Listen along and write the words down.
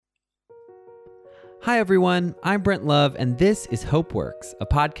Hi everyone, I'm Brent Love, and this is Hope Works, a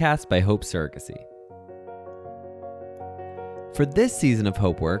podcast by Hope Surrogacy. For this season of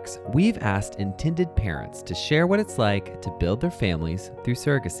Hope Works, we've asked intended parents to share what it's like to build their families through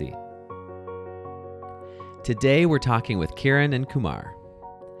surrogacy. Today we're talking with Kiran and Kumar.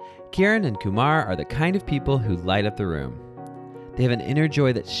 Kiran and Kumar are the kind of people who light up the room. They have an inner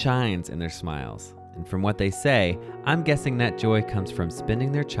joy that shines in their smiles. And from what they say, I'm guessing that joy comes from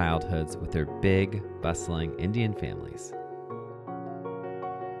spending their childhoods with their big, bustling Indian families.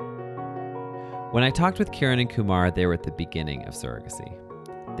 When I talked with Kiran and Kumar, they were at the beginning of surrogacy.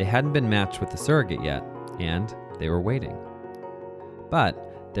 They hadn't been matched with a surrogate yet, and they were waiting.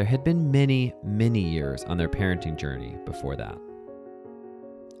 But there had been many, many years on their parenting journey before that.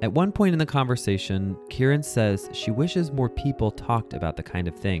 At one point in the conversation, Kiran says she wishes more people talked about the kind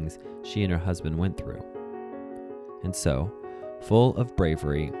of things she and her husband went through. And so, full of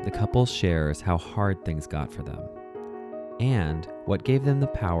bravery, the couple shares how hard things got for them and what gave them the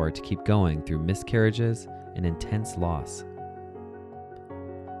power to keep going through miscarriages and intense loss.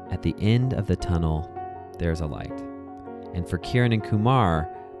 At the end of the tunnel, there's a light. And for Kiran and Kumar,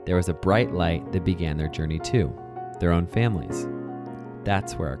 there was a bright light that began their journey too, their own families.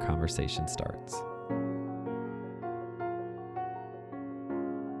 That's where our conversation starts.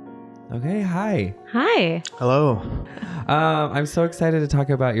 Okay, hi. Hi. Hello. I'm so excited to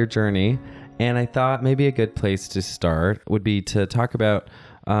talk about your journey, and I thought maybe a good place to start would be to talk about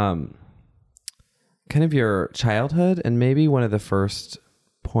kind of your childhood and maybe one of the first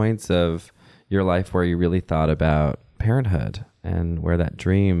points of your life where you really thought about parenthood and where that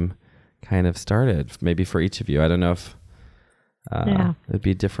dream kind of started, maybe for each of you. I don't know if it'd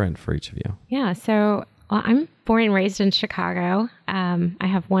be different for each of you. Yeah. So I'm born and raised in Chicago. I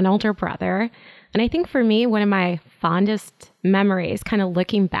have one older brother. And I think for me, one of my fondest memories, kind of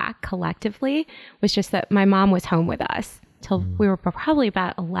looking back collectively, was just that my mom was home with us till we were probably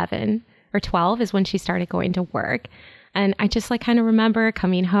about 11 or 12 is when she started going to work. And I just kind of remember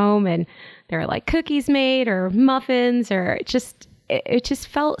coming home and there were cookies made or muffins or it just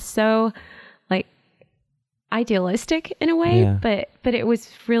felt so idealistic in a way, but it was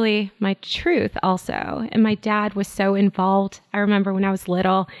really my truth also. And my dad was so involved. I remember when I was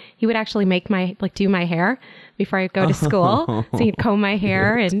little, he would actually make do my hair before I'd go to school. So he'd comb my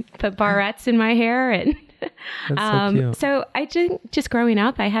hair and put barrettes in my hair. And That's so cute. So I just growing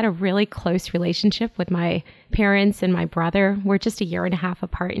up, I had a really close relationship with my parents and my brother. We're just a year and a half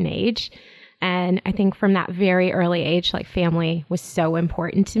apart in age. And I think from that very early age, family was so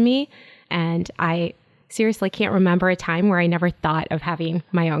important to me. And I seriously can't remember a time where I never thought of having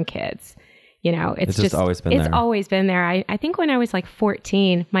my own kids. It's just always been there. It's always been there. I think when I was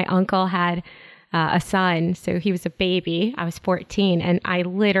 14, my uncle had a son. So he was a baby. I was 14 and I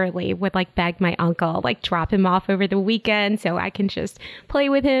literally would beg my uncle, drop him off over the weekend so I can just play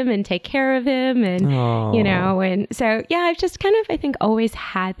with him and take care of him. And, and so, yeah, I've just I think always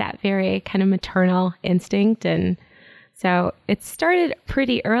had that very kind of maternal instinct. And so it started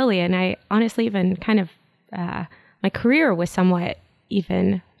pretty early. And I honestly even my career was somewhat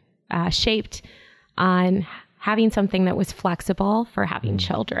even shaped on having something that was flexible for having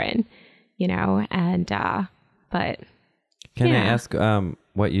children, but Can I ask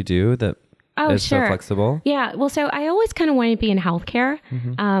what you do that is sure. so flexible? Yeah. Well, so I always kind of wanted to be in healthcare.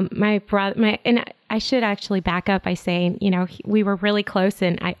 My brother, and I should actually back up by saying, we were really close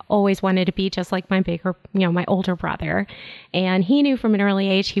and I always wanted to be just like my my older brother. And he knew from an early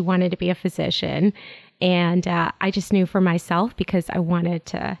age, he wanted to be a physician. And I just knew for myself because I wanted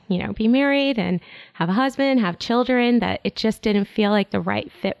to, be married and have a husband, have children, that it just didn't feel like the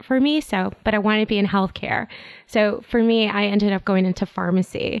right fit for me. But I wanted to be in healthcare. So for me, I ended up going into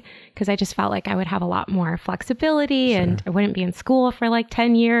pharmacy because I just felt like I would have a lot more flexibility and I wouldn't be in school for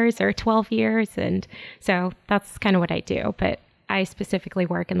 10 years or 12 years. And so that's kind of what I do. But I specifically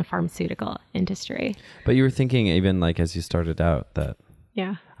work in the pharmaceutical industry. But you were thinking even as you started out that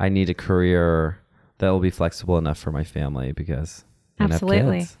I need a career that will be flexible enough for my family because I have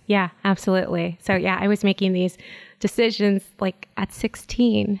kids. Yeah, absolutely. So I was making these decisions at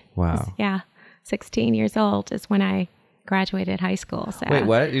 16. Wow. 16 years old is when I graduated high school. So. Wait,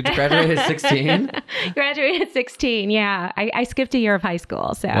 what? You graduated at 16? Graduated at 16, yeah. I skipped a year of high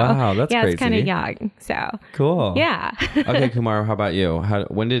school. So wow, that's crazy. It's kind of young. So cool. Yeah. Okay, Kumar, how about you?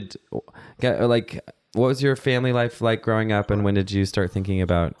 What was your family life like growing up, and when did you start thinking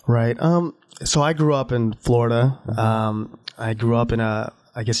about? Right. So I grew up in Florida. I grew up in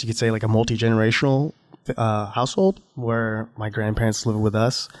I guess you could say a multi-generational household where my grandparents lived with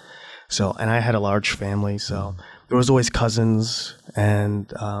us. So, and I had a large family. So there was always cousins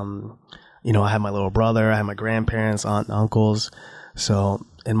and I had my little brother, I had my grandparents, aunt and uncles. So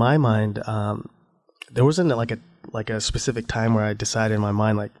in my mind, there wasn't like a specific time where I decided in my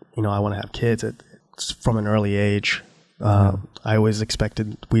mind, like, I want to have kids. It's from an early age. I always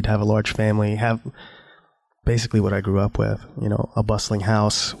expected we'd have a large family, have basically what I grew up with, a bustling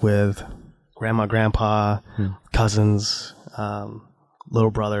house with grandma, grandpa, cousins,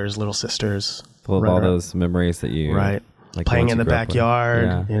 little brothers, little sisters. Full of all those memories that you... Right. Like playing in the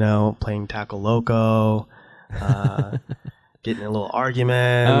backyard, playing Tackle Loco, getting in little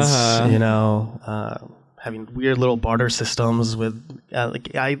arguments, having weird little barter systems with,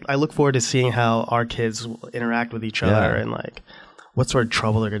 I look forward to seeing how our kids interact with each other and like what sort of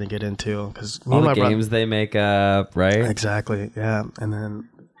trouble they're going to get into. Because all the games they make up, right? Exactly. Yeah. And then,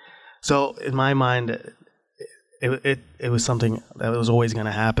 so in my mind, it was something that was always going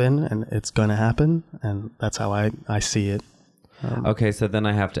to happen, and it's going to happen. And that's how I see it. Okay. So then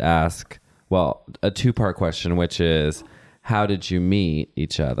I have to ask, well, a 2-part question, which is, how did you meet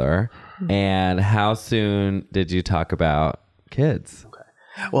each other? And how soon did you talk about kids?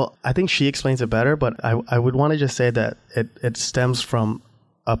 Okay. Well, I think she explains it better, but I would want to just say that it stems from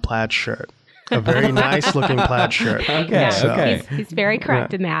a plaid shirt. A very nice looking plaid shirt. Okay. Yeah, Okay. He's very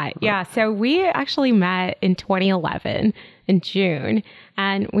correct in that. Yeah. So we actually met in 2011 in June,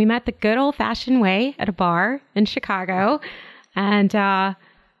 and we met the good old fashioned way at a bar in Chicago. And,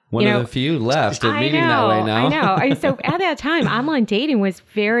 One of the few left at meeting that way now. I know. So at that time, online dating was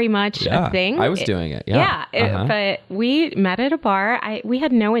very much a thing. I was doing it. Yeah. But we met at a bar. We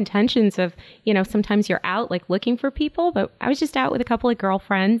had no intentions of, sometimes you're out like looking for people, but I was just out with a couple of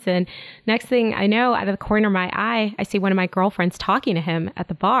girlfriends. And next thing I know, out of the corner of my eye, I see one of my girlfriends talking to him at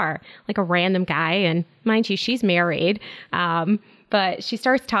the bar, like a random guy. And mind you, she's married. But she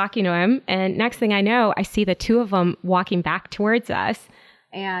starts talking to him. And next thing I know, I see the two of them walking back towards us.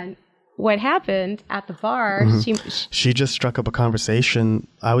 And what happened at the bar, she just struck up a conversation.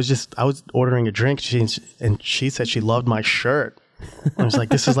 I was ordering a drink, and she said she loved my shirt. I was like,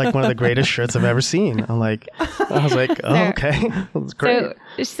 this is like one of the greatest shirts I've ever seen. I was like, oh, okay. That's great.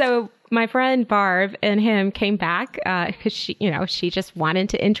 So my friend Barb and him came back because she just wanted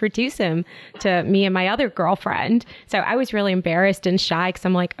to introduce him to me and my other girlfriend. So I was really embarrassed and shy because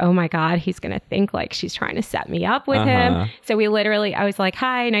I'm like, oh my God, he's going to think like she's trying to set me up with him. So I was like,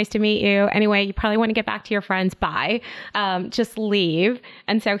 hi, nice to meet you. Anyway, you probably want to get back to your friends. Bye. Just leave.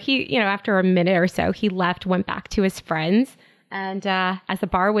 And so he, after a minute or so, he left, went back to his friends. And as the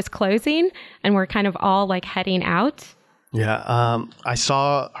bar was closing and we're kind of all like heading out. Yeah. I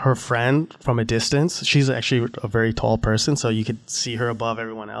saw her friend from a distance. She's actually a very tall person, so you could see her above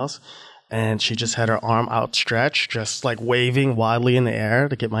everyone else. And she just had her arm outstretched, just like waving wildly in the air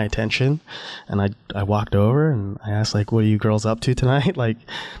to get my attention. And I walked over and I asked, like, what are you girls up to tonight? Like,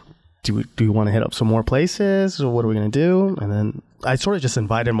 do we want to hit up some more places, or what are we going to do? And then I sort of just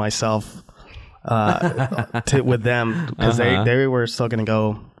invited myself with them because they were still going to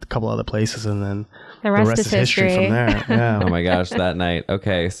go a couple other places, and then the rest is history from there. Yeah. Oh my gosh, that night.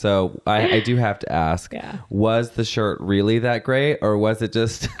 Okay, so I do have to ask, was the shirt really that great, or was it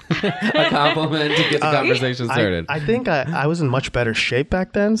just a compliment to get the conversation started? I think I was in much better shape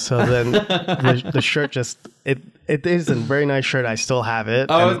back then, so then the shirt just... It is a very nice shirt. I still have it.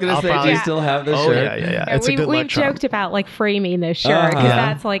 Oh, I was going to say, do you still have the shirt? Yeah. It's a good luck charm. We joked about like framing this shirt because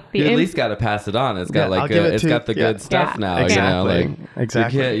that's like the... You at least got to pass it on. It's got it's got the good stuff now. Exactly.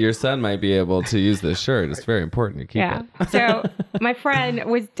 Exactly. Your son might be able to use this shirt. It's very important to keep it. So my friend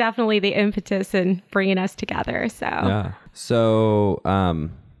was definitely the impetus in bringing us together. So yeah. So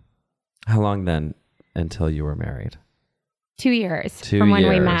how long then until you were married? 2 years from when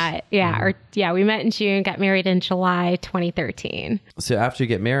we met. We met in June, got married in July 2013. So after you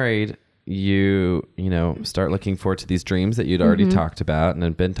get married, you start looking forward to these dreams that you'd already talked about and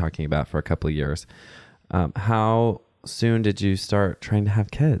had been talking about for a couple of years. How soon did you start trying to have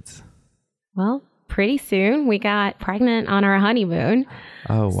kids? Well, pretty soon. We got pregnant on our honeymoon.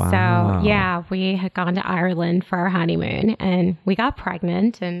 Oh, wow. So we had gone to Ireland for our honeymoon and we got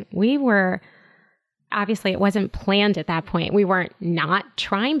pregnant, and we were... Obviously, it wasn't planned at that point. We weren't not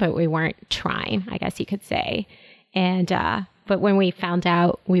trying, but we weren't trying, I guess you could say. And but when we found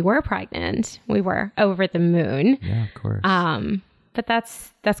out we were pregnant, we were over the moon. Yeah, of course. But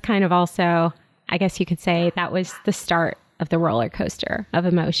that's kind of also, I guess you could say, that was the start of the roller coaster of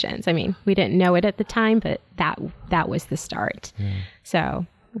emotions. I mean, we didn't know it at the time, but that was the start. Yeah. So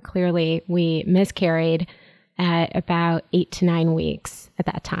clearly, we miscarried at about 8 to 9 weeks at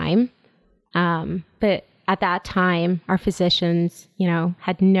that time. But at that time, our physicians,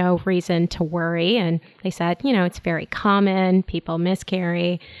 had no reason to worry. And they said, it's very common. People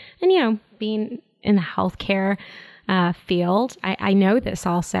miscarry. And, being in the healthcare field, I know this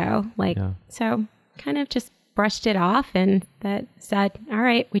also. So kind of just brushed it off and that said, all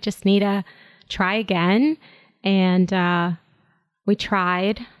right, we just need to try again. And we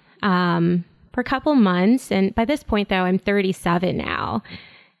tried for a couple months. And by this point, though, I'm 37 now.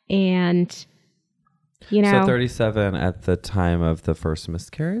 And, So 37 at the time of the first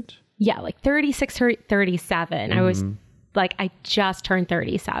miscarriage? Yeah, like 36 or 37. I was I just turned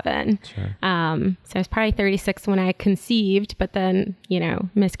 37. Sure. So I was probably 36 when I conceived, but then,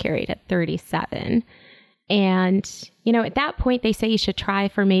 miscarried at 37. And, at that point, they say you should try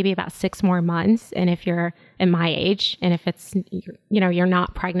for maybe about 6 more months. And if you're in my age, and if it's, you're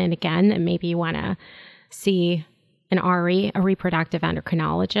not pregnant again, then maybe you want to see an RE, a reproductive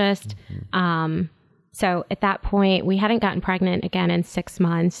endocrinologist. So at that point, we hadn't gotten pregnant again in 6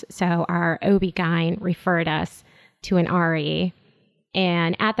 months. So our OB-GYN referred us to an RE.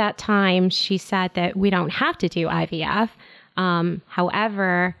 And at that time, she said that we don't have to do IVF.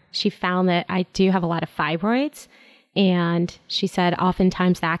 However, she found that I do have a lot of fibroids. And she said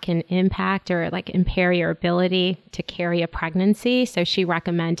oftentimes that can impact or impair your ability to carry a pregnancy. So she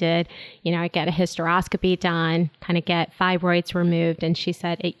recommended, I get a hysteroscopy done, kind of get fibroids removed. And she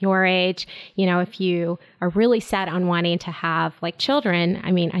said at your age, if you are really set on wanting to have children,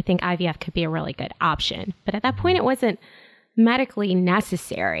 I think IVF could be a really good option. But at that point, it wasn't medically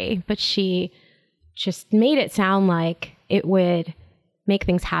necessary, but she just made it sound like it would make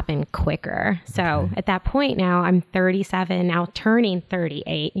things happen quicker. So at that point now, I'm 37, now turning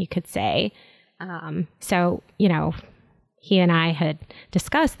 38, you could say. So, he and I had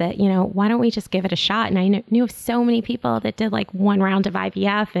discussed that, why don't we just give it a shot? And I knew of so many people that did 1 round of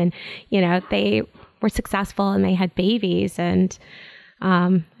IVF and, they were successful and they had babies. And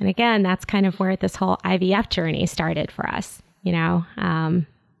again, that's kind of where this whole IVF journey started for us.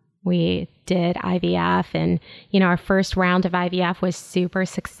 We did IVF and, our first round of IVF was super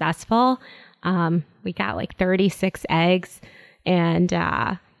successful. We got 36 eggs and,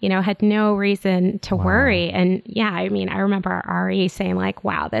 had no reason to worry. And I remember our RE saying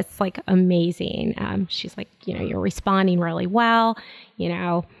wow, that's amazing. She's like, you're responding really well.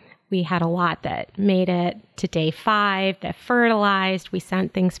 We had a lot that made it to day 5 that fertilized. We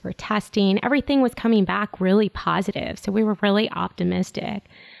sent things for testing. Everything was coming back really positive. So we were really optimistic.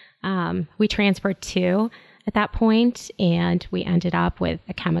 We transferred 2 at that point, and we ended up with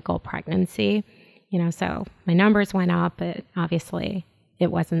a chemical pregnancy. So my numbers went up, but obviously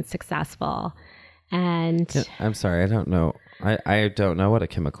it wasn't successful. And I'm sorry, I don't know. I don't know what a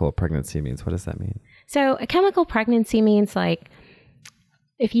chemical pregnancy means. What does that mean? So a chemical pregnancy means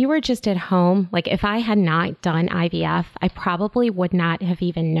if you were just at home, if I had not done IVF, I probably would not have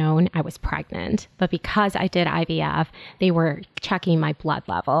even known I was pregnant. But because I did IVF, they were checking my blood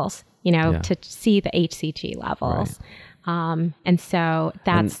levels, to see the HCG levels. Right. And so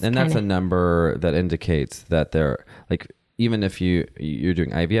that's that's a number that indicates that they're even if you're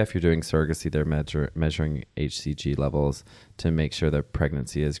doing IVF, you're doing surrogacy, they're measuring HCG levels to make sure the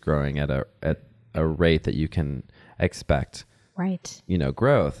pregnancy is growing at a rate that you can expect. Right.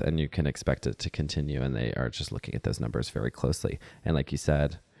 Growth, and you can expect it to continue. And they are just looking at those numbers very closely. And like you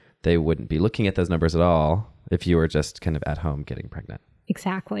said, they wouldn't be looking at those numbers at all if you were just kind of at home getting pregnant.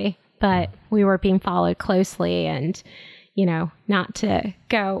 Exactly. But we were being followed closely and, not to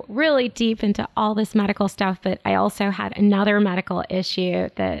go really deep into all this medical stuff, but I also had another medical issue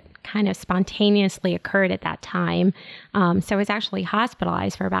that kind of spontaneously occurred at that time. So I was actually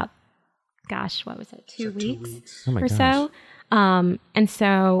hospitalized for about, what was it, 2 weeks oh my or gosh. so. And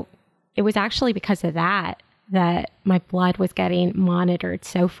so it was actually because of that my blood was getting monitored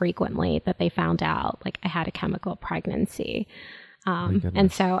so frequently that they found out I had a chemical pregnancy.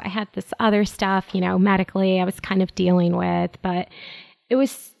 And so I had this other stuff, medically I was kind of dealing with, but it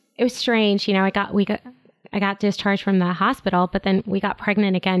was strange. I got discharged from the hospital, but then we got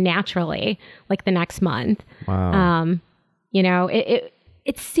pregnant again naturally, the next month. Wow.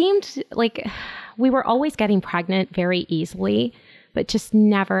 It seemed like we were always getting pregnant very easily, but just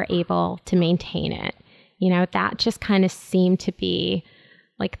never able to maintain it. That just kind of seemed to be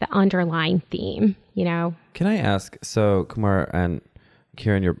the underlying theme, Can I ask, so Kumar and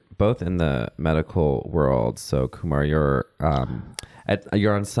Kiran, you're both in the medical world. So Kumar, you're on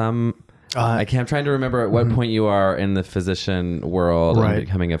some, I'm trying to remember at what point you are in the physician world and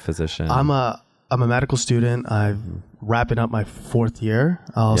becoming a physician. I'm a medical student. I'm wrapping up my 4th year.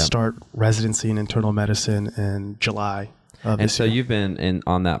 I'll start residency in internal medicine in July. And so you've been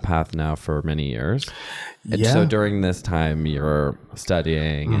on that path now for many years. And Yeah. so during this time, you're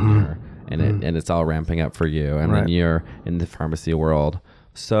studying and it's all ramping up for you. And then you're in the pharmacy world.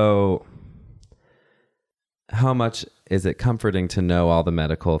 So how much is it comforting to know all the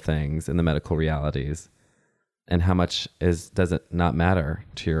medical things and the medical realities? And how much does it not matter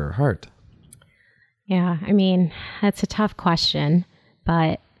to your heart? Yeah, I mean, that's a tough question,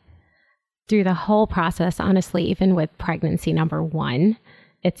 but through the whole process, honestly, even with pregnancy number 1,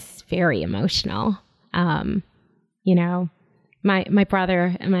 it's very emotional. You know, my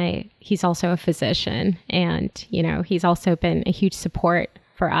brother, he's also a physician, and, you know, he's also been a huge support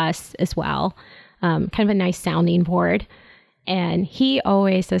for us as well. Kind of a nice sounding board. And he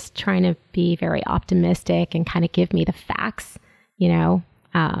always is trying to be very optimistic and kind of give me the facts, you know,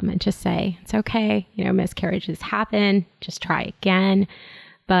 and just say, it's okay, you know, miscarriages happen, just try again.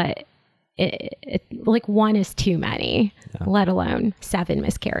 But it like 1 is too many, let alone 7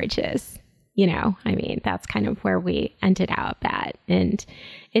 miscarriages. You know, I mean, that's kind of where we ended up at. And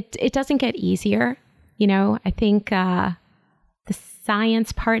it doesn't get easier. You know, I think the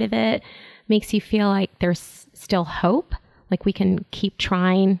science part of it makes you feel like there's still hope. Like we can keep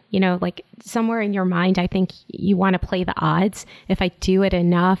trying, you know, like somewhere in your mind, I think you want to play the odds. If I do it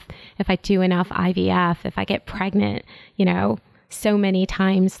enough, if I do enough IVF, if I get pregnant, you know, so many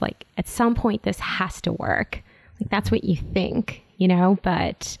times, like at some point this has to work. Like that's what you think, you know,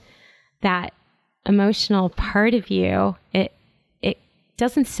 but that emotional part of you, it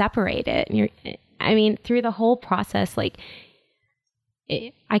doesn't separate it. And through the whole process, like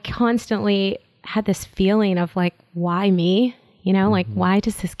I constantly had this feeling of like, why me? You know, like, why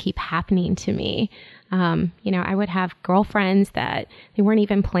does this keep happening to me? You know, I would have girlfriends that they weren't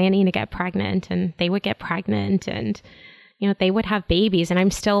even planning to get pregnant, and they would get pregnant, and, you know, they would have babies, and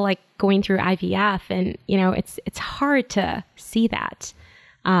I'm still like going through IVF, and, you know, it's hard to see that.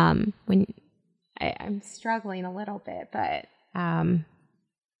 When I'm struggling a little bit, but,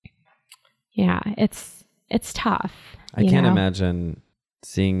 yeah, it's tough. I can't imagine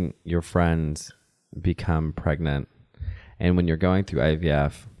seeing your friends become pregnant, and when you're going through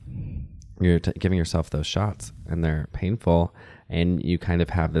IVF, you're giving yourself those shots, and they're painful, and you kind of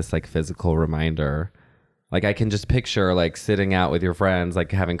have this like physical reminder. Like I can just picture like sitting out with your friends,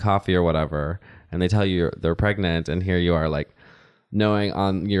 like having coffee or whatever, and they tell you they're pregnant, and here you are like knowing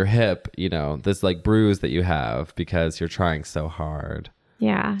on your hip, you know, this like bruise that you have because you're trying so hard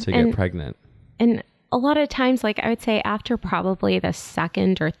to get pregnant. And a lot of times, like I would say after probably the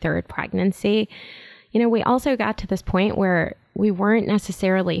 2nd or 3rd pregnancy, you know, we also got to this point where we weren't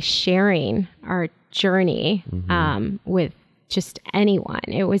necessarily sharing our journey with just anyone.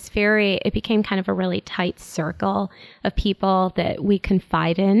 It became kind of a really tight circle of people that we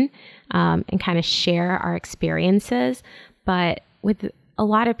confide in and kind of share our experiences. But with a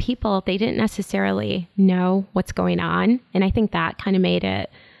lot of people, they didn't necessarily know what's going on. And I think that kind of made it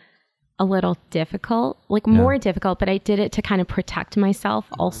a little difficult, like more difficult, but I did it to kind of protect myself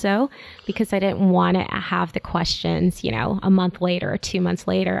also, because I didn't want to have the questions, you know, a month later or 2 months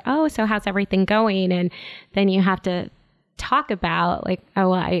later, oh, so how's everything going? And then you have to talk about like, oh,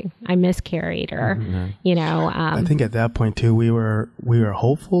 well, I miscarried, or, you know. I think at that point too, we were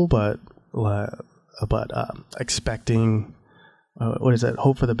hopeful, but expecting, what is that?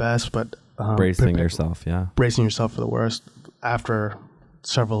 Hope for the best, but bracing yourself for the worst after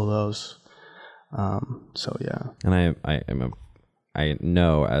several of those. So yeah. And I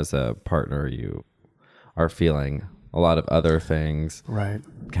know as a partner you are feeling a lot of other things. Right.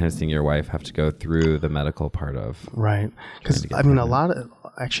 Kind of seeing your wife have to go through the medical part of. Right. Because I mean,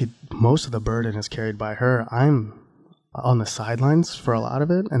 most of the burden is carried by her. I'm on the sidelines for a lot of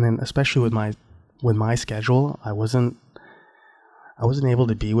it, and then especially with my schedule, I wasn't able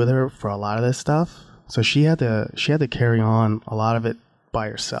to be with her for a lot of this stuff. So she had to carry on a lot of it by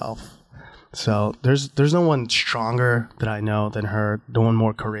herself. So there's no one stronger that I know than her, no one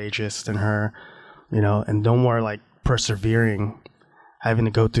more courageous than her, you know, and no more like persevering, having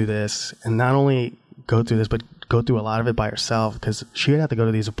to go through this, and not only go through this, but go through a lot of it by herself, because she would have to go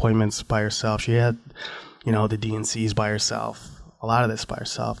to these appointments by herself. She had, you know, the DNCs by herself, a lot of this by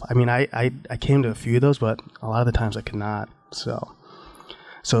herself. I mean, I came to a few of those, but a lot of the times I could not. So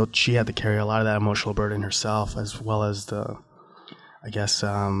she had to carry a lot of that emotional burden herself, as well as the, I guess,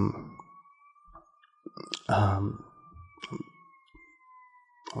 I'm a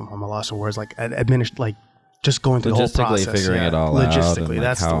loss of words, like just going through the whole process. Figuring it all out. Logistically,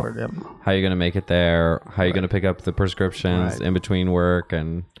 that's the word. Yep. How are you going to make it there? How are you going to pick up the prescriptions in between work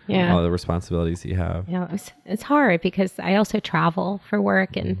and all the responsibilities you have? Yeah, it's hard because I also travel for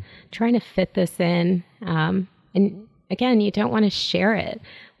work and trying to fit this in. And again, you don't want to share it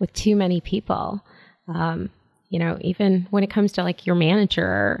with too many people. Even when it comes to like your manager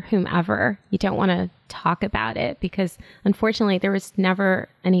or whomever, you don't want to talk about it because unfortunately there was never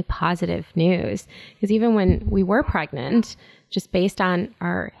any positive news. Because even when we were pregnant, just based on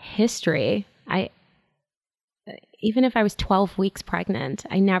our history, even if I was 12 weeks pregnant,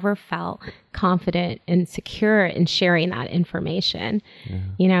 I never felt confident and secure in sharing that information.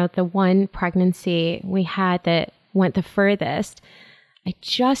 Yeah. The one pregnancy we had that went the furthest, we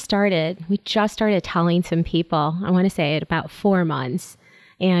just started telling some people, I want to say at about 4 months.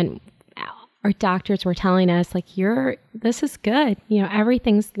 And our doctors were telling us like, this is good.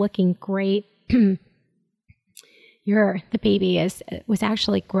 Everything's looking great. The baby was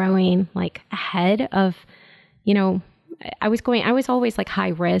actually growing like ahead of, I was always like high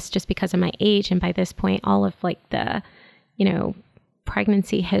risk just because of my age. And by this point, all of like the,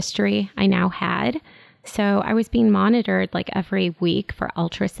 pregnancy history I now had. So I was being monitored like every week for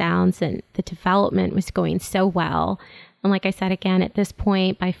ultrasounds and the development was going so well. And like I said, again, at this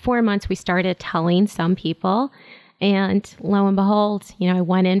point, by 4 months, we started telling some people. And lo and behold, I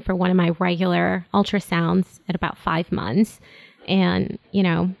went in for one of my regular ultrasounds at about 5 months. And,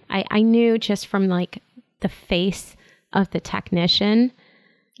 I knew just from like the face of the technician,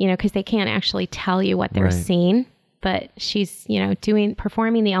 because they can't actually tell you what they're seeing, but she's,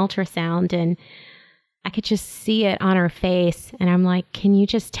 performing the ultrasound and I could just see it on her face. And I'm like, can you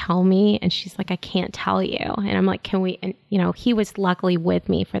just tell me? And she's like, I can't tell you. And I'm like, can we, and he was luckily with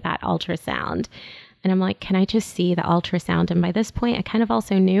me for that ultrasound. And I'm like, can I just see the ultrasound? And by this point, I kind of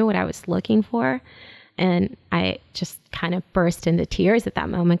also knew what I was looking for. And I just kind of burst into tears at that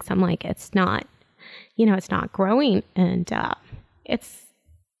moment. Cause I'm like, it's not, it's not growing. And, it's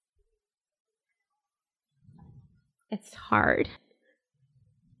hard.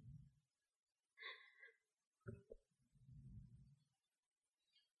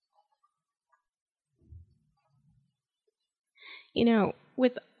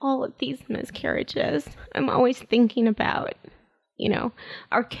 With all of these miscarriages, I'm always thinking about,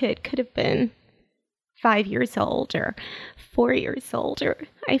 our kid could have been 5 years old or 4 years old, or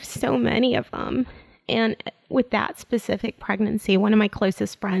I have so many of them. And with that specific pregnancy, one of my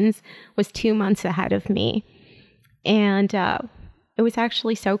closest friends was 2 months ahead of me. And it was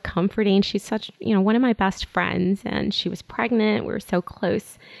actually so comforting. She's such, one of my best friends, and she was pregnant. We were so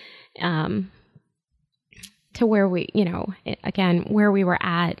close. To where we, where we were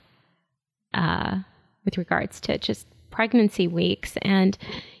at with regards to just pregnancy weeks. And,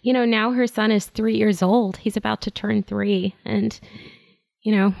 now her son is 3 years old. He's about to turn 3. And,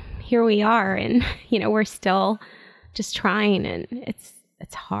 here we are. And, we're still just trying. And it's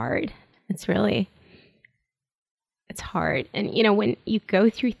hard. It's hard. And, when you go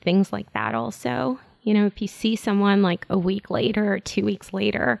through things like that also, if you see someone like a week later or 2 weeks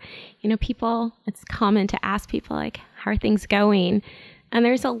later, it's common to ask people like, how are things going? And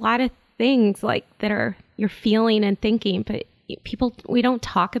there's a lot of things like that you're feeling and thinking, but we don't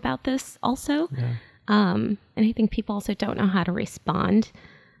talk about this also. Yeah. And I think people also don't know how to respond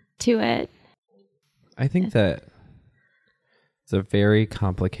to it. I think that it's a very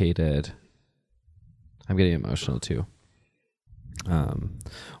complicated, I'm getting emotional too.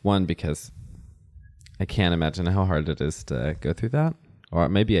 One, because I can't imagine how hard it is to go through that. Or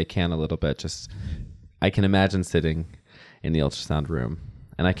maybe I can a little bit. I can imagine sitting in the ultrasound room,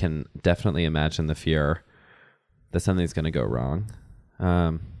 and I can definitely imagine the fear that something's going to go wrong.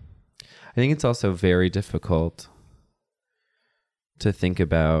 I think it's also very difficult to think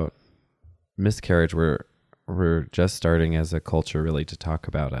about miscarriage. We're just starting as a culture really to talk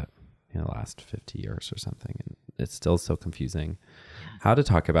about it in the last 50 years or something. And it's still so confusing how to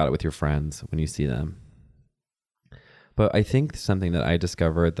talk about it with your friends when you see them. But I think something that I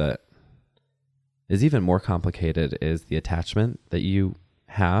discovered that is even more complicated is the attachment that you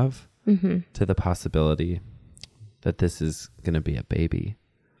have to the possibility that this is going to be a baby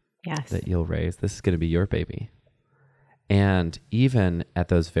that you'll raise. This is going to be your baby. And even at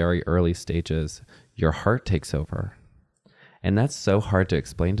those very early stages, your heart takes over. And that's so hard to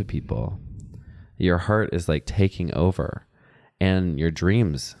explain to people. Your heart is like taking over. And your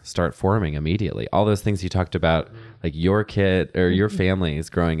dreams start forming immediately. All those things you talked about, like your kid or your family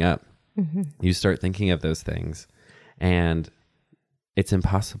is growing up. You start thinking of those things. And it's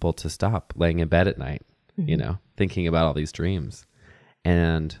impossible to stop laying in bed at night, thinking about all these dreams.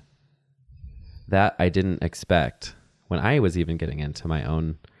 And that I didn't expect when I was even getting into my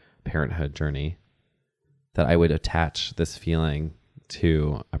own parenthood journey, that I would attach this feeling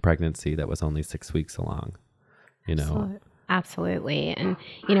to a pregnancy that was only 6 weeks along, Absolutely. And,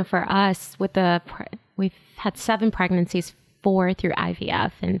 for us with we've had 7 pregnancies, 4 through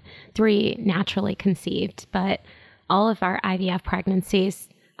IVF and 3 naturally conceived. But all of our IVF pregnancies,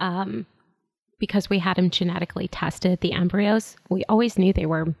 because we had them genetically tested, the embryos, we always knew they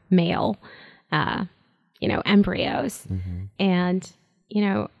were male, embryos. Mm-hmm. And,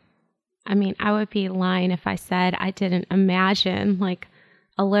 I would be lying if I said I didn't imagine like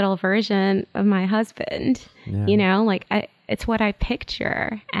a little version of my husband, it's what I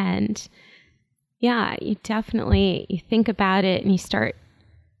picture. And yeah, you think about it and you start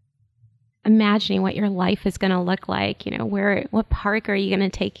imagining what your life is going to look like, what park are you going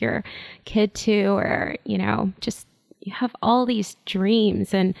to take your kid to, or, just you have all these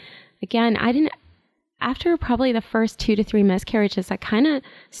dreams. And again, after probably the first 2 to 3 miscarriages, I kind of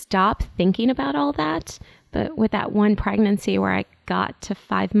stopped thinking about all that. But with that one pregnancy where I got to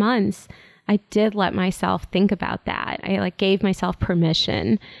 5 months, I did let myself think about that. I gave myself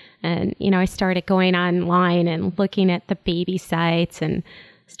permission. And, I started going online and looking at the baby sites and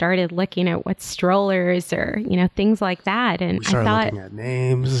started looking at what strollers or, things like that. And we started looking at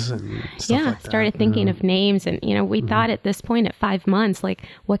names and stuff like that. Started thinking of names. And, we thought at this point at 5 months, like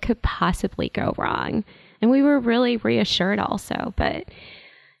what could possibly go wrong? And we were really reassured also. But,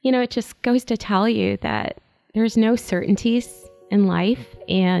 it just goes to tell you that there's no certainties in life.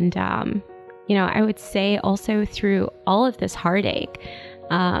 And, I would say also through all of this heartache,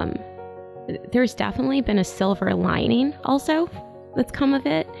 there's definitely been a silver lining also that's come of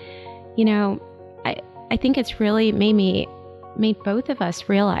it. I think it's really made both of us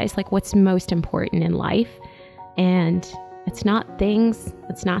realize like what's most important in life. And it's not things,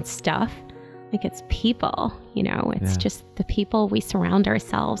 it's not stuff, like it's people, it's just the people we surround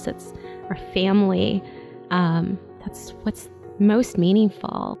ourselves. It's our family. That's what's most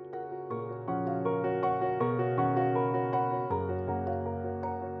meaningful.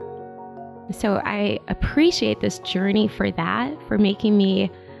 So I appreciate this journey for that, for making me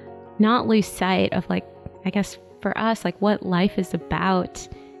not lose sight of like, I guess for us, like what life is about,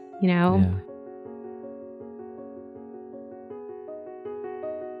 Yeah.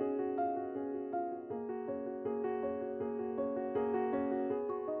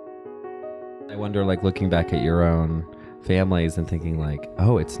 I wonder, like looking back at your own families and thinking like,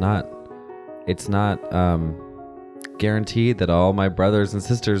 oh, it's not guaranteed that all my brothers and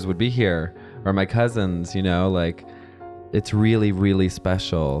sisters would be here or my cousins, like it's really, really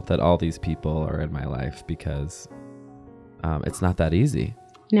special that all these people are in my life because it's not that easy.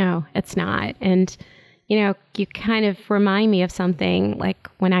 No, it's not. And, you kind of remind me of something like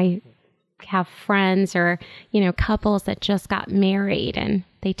when I have friends or, couples that just got married and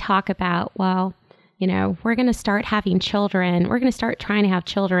they talk about, well, we're going to start having children. We're going to start trying to have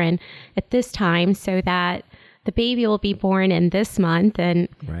children at this time so that the baby will be born in this month. And,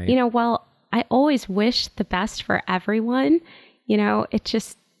 right. Well, I always wish the best for everyone. It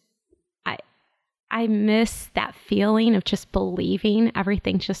just, I miss that feeling of just believing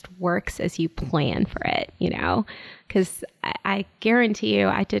everything just works as you plan for it, because I guarantee you,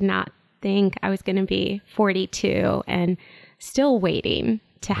 I did not think I was going to be 42 and still waiting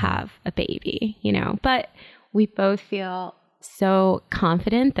to have a baby, but we both feel so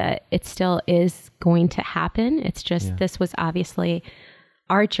confident that it still is going to happen. It's just, this was obviously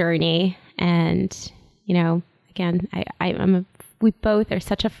our journey. And, again, we both are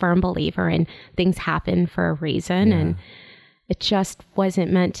such a firm believer in things happen for a reason. And it just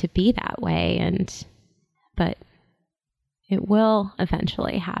wasn't meant to be that way. But it will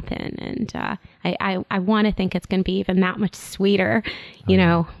eventually happen. And I want to think it's going to be even that much sweeter,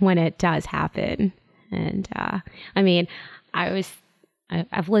 when it does happen. And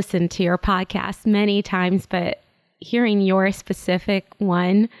I've listened to your podcast many times, but hearing your specific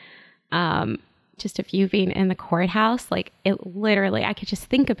one, just of you being in the courthouse, like it literally, I could just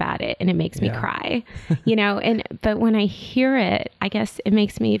think about it and it makes me cry, but when I hear it, I guess it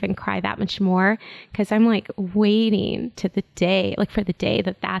makes me even cry that much more because I'm like waiting to the day, like for the day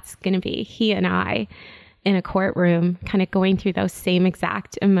that that's going to be he and I in a courtroom kind of going through those same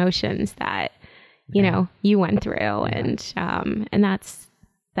exact emotions that, you went through. And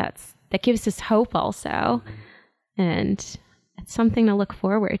that gives us hope also. And it's something to look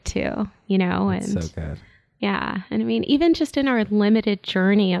forward to, That's so good. Yeah. And even just in our limited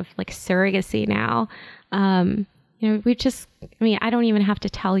journey of like surrogacy now, we just, I don't even have to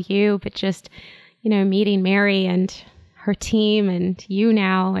tell you, but just, meeting Mary and her team and you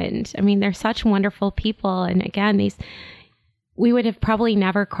now. And they're such wonderful people. And again, we would have probably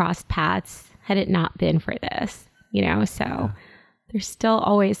never crossed paths had it not been for this, so there's still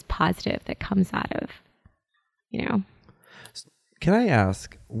always positive that comes out of, Can I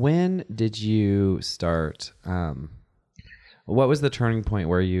ask, when did you start, what was the turning point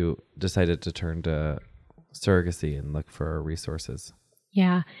where you decided to turn to surrogacy and look for resources?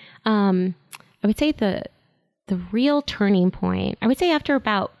 Yeah. I would say the real turning point, I would say after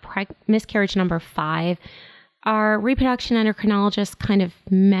about miscarriage number 5, our reproduction endocrinologist kind of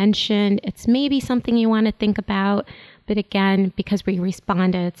mentioned it's maybe something you want to think about. But again, because we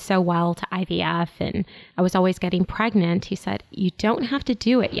responded so well to IVF and I was always getting pregnant, he said, you don't have to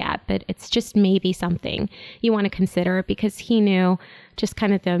do it yet, but it's just maybe something you want to consider, because he knew just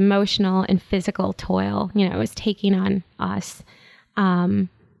kind of the emotional and physical toll, it was taking on us.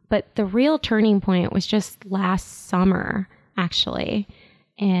 But the real turning point was just last summer, actually.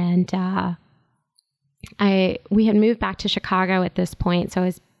 And we had moved back to Chicago at this point, so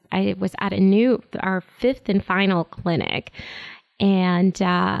I was at our 5th and final clinic. And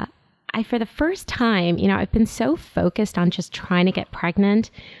for the first time, I've been so focused on just trying to get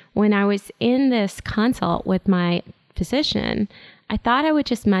pregnant. When I was in this consult with my physician, I thought I would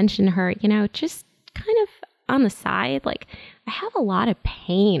just mention her, just kind of on the side, like, I have a lot of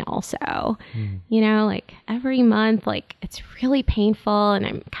pain also, like every month, like it's really painful and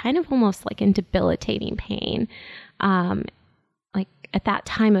I'm kind of almost like in debilitating pain. Like at that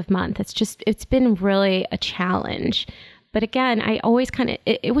time of month, it's been really a challenge. But again, I always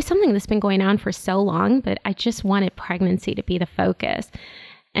it was something that's been going on for so long, but I just wanted pregnancy to be the focus.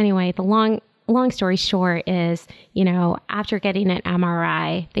 Anyway, the long story short is, after getting an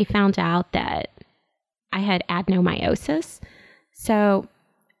MRI, they found out that I had adenomyosis. So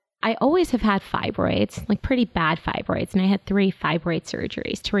I always have had fibroids, like pretty bad fibroids, and I had 3 fibroid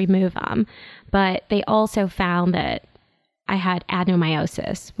surgeries to remove them. But they also found that I had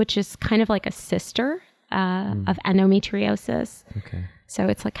adenomyosis, which is kind of like a sister of endometriosis. Okay. So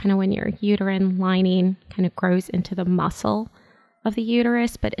it's like kind of when your uterine lining kind of grows into the muscle of the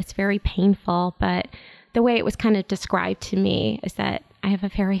uterus, but it's very painful. But the way it was kind of described to me is that I have a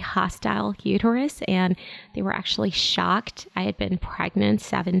very hostile uterus, and they were actually shocked. I had been pregnant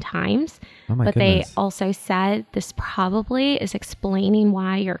 7 times. Oh my but goodness. They also said this probably is explaining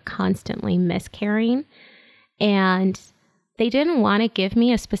why you're constantly miscarrying. And they didn't want to give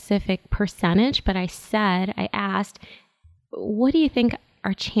me a specific percentage, but I asked, what do you think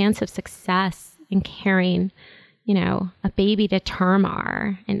our chance of success in carrying, a baby to term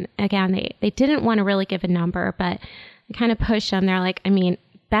are? And again, they didn't want to really give a number, but I kind of pushed them. They're like,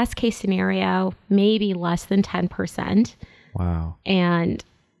 best case scenario, maybe less than 10%. Wow. And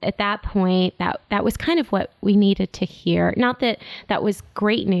at that point, that was kind of what we needed to hear. Not that that was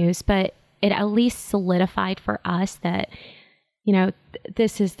great news, but it at least solidified for us that,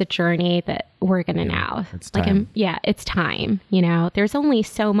 this is the journey that we're going to now. It's time. It's time. There's only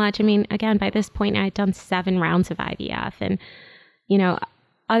so much. Again, by this point, I had done 7 rounds of IVF, and,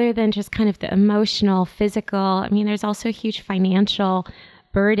 other than just kind of the emotional, physical, there's also a huge financial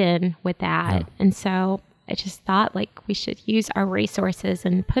burden with that. Yeah. And so I just thought like we should use our resources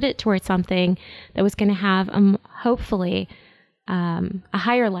and put it towards something that was going to have hopefully a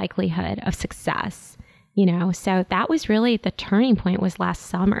higher likelihood of success. So that was really the turning point, was last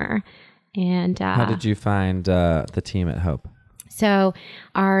summer. And how did you find the team at Hope? So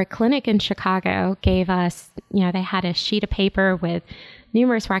our clinic in Chicago gave us, they had a sheet of paper with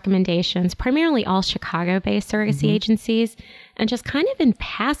numerous recommendations, primarily all Chicago-based surrogacy agencies. And just kind of in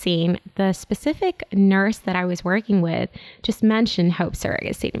passing, the specific nurse that I was working with just mentioned Hope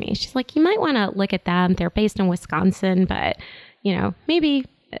Surrogacy to me. She's like, you might want to look at them. They're based in Wisconsin, but, maybe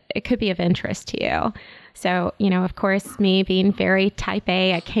it could be of interest to you. So, of course, me being very type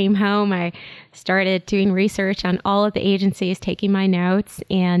A, I came home, I started doing research on all of the agencies, taking my notes,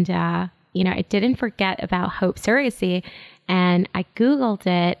 and, I didn't forget about Hope Surrogacy. And I Googled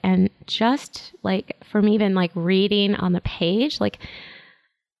it, and just like from even like reading on the page, like,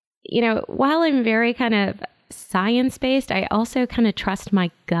 while I'm very kind of science-based, I also kind of trust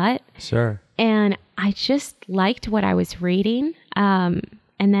my gut. Sure. And I just liked what I was reading.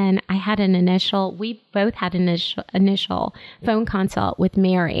 And then I had we both had an initial phone consult with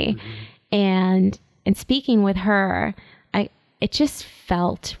Mary. And speaking with her, it just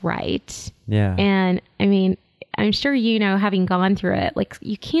felt right. Yeah. And I'm sure, having gone through it, like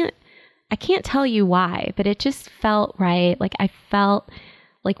I can't tell you why, but it just felt right. Like I felt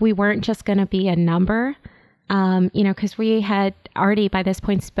like we weren't just going to be a number, because we had already by this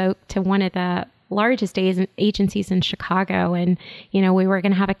point spoke to one of the largest agencies in Chicago, and, we were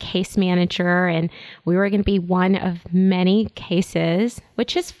going to have a case manager, and we were going to be one of many cases,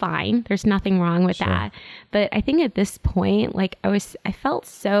 which is fine. There's nothing wrong with that. But I think at this point, like I felt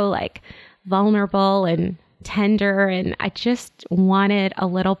so like vulnerable and tender, and I just wanted a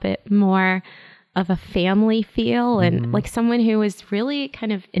little bit more of a family feel and like someone who was really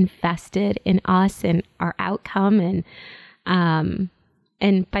kind of invested in us and our outcome.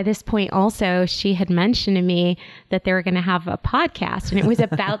 And by this point also, she had mentioned to me that they were going to have a podcast and it was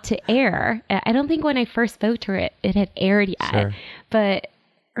about to air. I don't think when I first spoke to her, it had aired yet,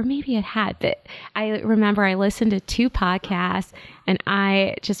 or maybe it had, but I remember I listened to 2 podcasts and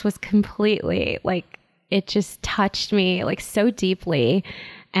I just was completely like, it just touched me like so deeply.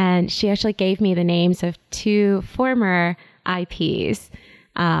 And she actually gave me the names of 2 former IPs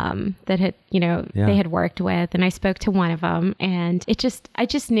that had, they had worked with. And I spoke to one of them and I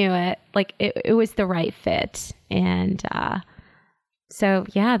just knew it, like it was the right fit. And so,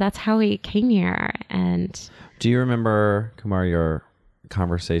 yeah, that's how we came here. And do you remember, Kumar, your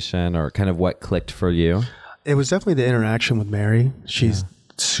conversation or kind of what clicked for you? It was definitely the interaction with Mary. She's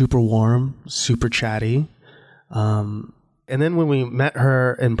super warm, super chatty. And then when we met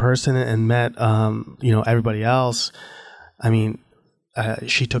her in person and met, everybody else, I mean,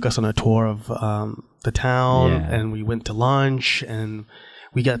 she took us on a tour of the town and we went to lunch and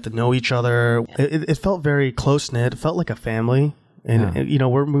we got to know each other. It felt very close-knit. It felt like a family. And,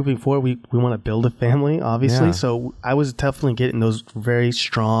 we're moving forward. We want to build a family, obviously. Yeah. So I was definitely getting those very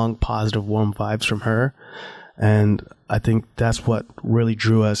strong, positive, warm vibes from her. And I think that's what really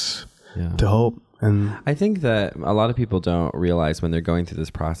drew us to Hope. And I think that a lot of people don't realize when they're going through this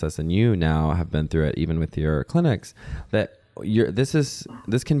process, and you now have been through it even with your clinics, that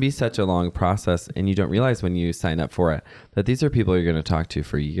this can be such a long process, and you don't realize when you sign up for it that these are people you're going to talk to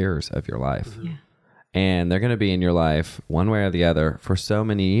for years of your life. Yeah. And they're going to be in your life one way or the other for so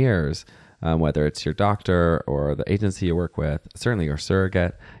many years, whether it's your doctor or the agency you work with, certainly your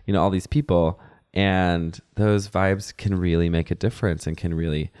surrogate, all these people. And those vibes can really make a difference and can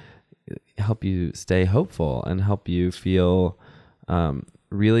really help you stay hopeful and help you feel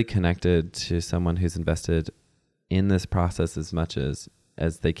really connected to someone who's invested in this process as much as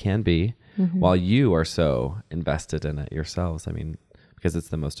they can be, while you are so invested in it yourselves. I mean, because it's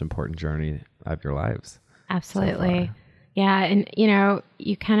the most important journey of your lives. Absolutely. So yeah. And,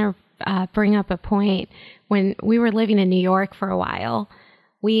 you kind of bring up a point. When we were living in New York for a while,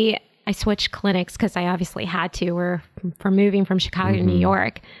 I switched clinics because I obviously had to. We're from moving from Chicago to New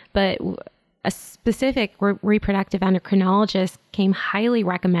York, but a specific reproductive endocrinologist came highly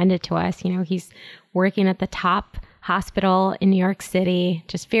recommended to us. He's working at the top hospital in New York City,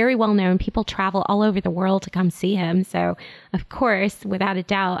 just very well known. People travel all over the world to come see him. So, of course, without a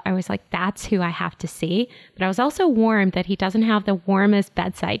doubt, I was like, that's who I have to see. But I was also warned that he doesn't have the warmest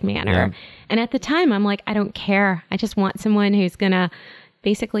bedside manner. Yeah. And at the time, I'm like, I don't care. I just want someone who's going to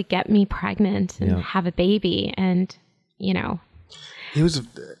basically get me pregnant and have a baby. And, he was an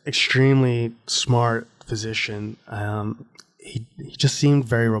extremely smart physician. He just seemed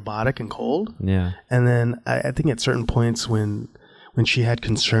very robotic and cold. Yeah. And then I think at certain points when she had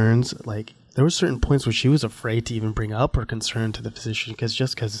concerns, like there were certain points where she was afraid to even bring up her concern to the physician because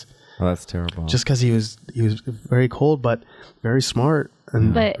oh, that's terrible. Just because he was very cold, but very smart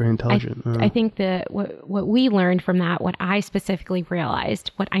and very intelligent. I think that what we learned from that, what I specifically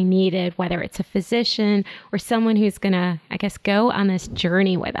realized, what I needed, whether it's a physician or someone who's going to, I guess, go on this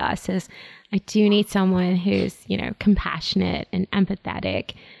journey with us, is I do need someone who's, compassionate and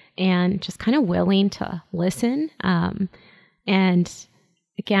empathetic and just kind of willing to listen. And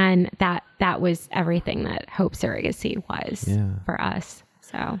again, that was everything that Hope Surrogacy was for us.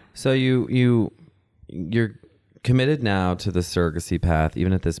 So you're committed now to the surrogacy path.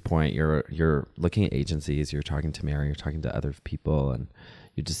 Even at this point, you're looking at agencies, you're talking to Mary, you're talking to other people, and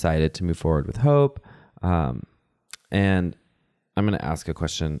you decided to move forward with Hope. And I'm going to ask a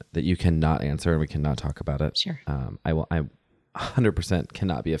question that you cannot answer and we cannot talk about it. Sure. I 100%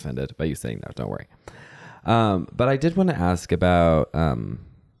 cannot be offended by you saying that. Don't worry. But I did want to ask about, can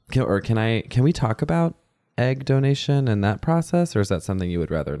we talk about egg donation and that process, or is that something you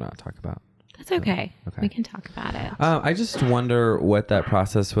would rather not talk about? That's okay. We can talk about it. I just wonder what that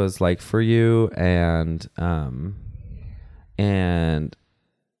process was like for you, and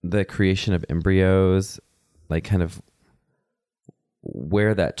the creation of embryos, like kind of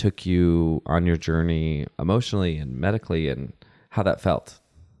where that took you on your journey emotionally and medically, and how that felt.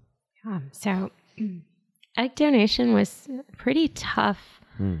 So egg donation was a pretty tough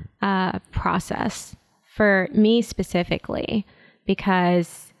process for me specifically,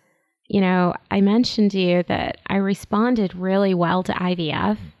 because, I mentioned to you that I responded really well to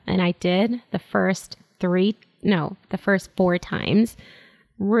IVF, and I did the first 4 times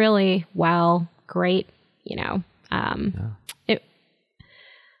really well, great,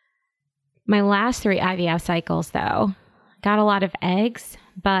 My last 3 IVF cycles, though, got a lot of eggs,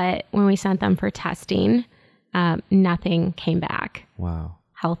 but when we sent them for testing, nothing came back. Wow.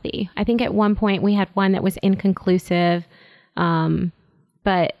 Healthy. I think at one point we had one that was inconclusive,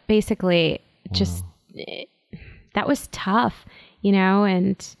 but basically just that was tough,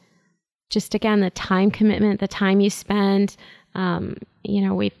 and just again, the time commitment, the time you spend,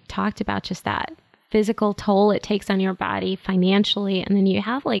 we've talked about just that physical toll it takes on your body financially, and then you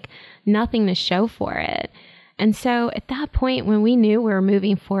have like nothing to show for it. And so at that point, when we knew we were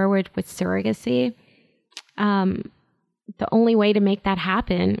moving forward with surrogacy, the only way to make that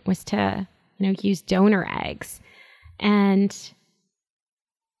happen was to, use donor eggs. And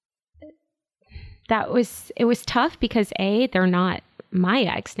it was tough because A, they're not my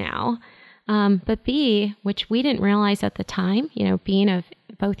eggs now. But B, which we didn't realize at the time, being of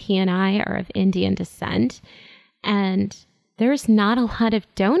both he and I are of Indian descent, and there's not a lot of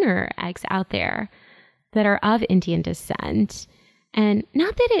donor eggs out there that are of Indian descent. And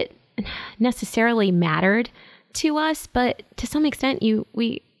not that it necessarily mattered to us, but to some extent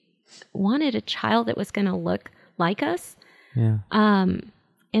we wanted a child that was going to look like us. Yeah. And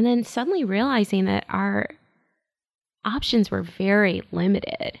then suddenly realizing that our options were very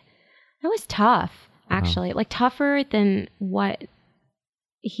limited. That was tough, actually. Like tougher than what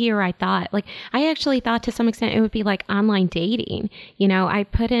I thought. Like I actually thought to some extent it would be like online dating. I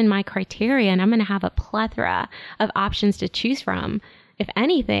put in my criteria and I'm going to have a plethora of options to choose from. If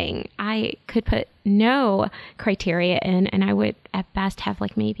anything, I could put no criteria in and I would at best have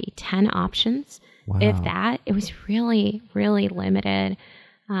like maybe 10 options. Wow. If that. It was really, really limited.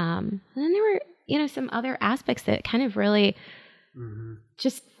 And then there were, some other aspects that kind of really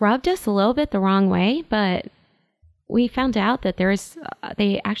just rubbed us a little bit the wrong way. But we found out that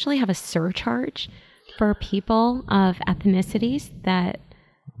they actually have a surcharge for people of ethnicities that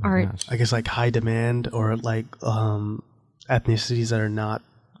are, I guess, like high demand or like ethnicities that are not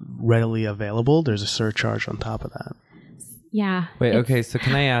readily available. There's a surcharge on top of that. Yeah. Wait, okay. So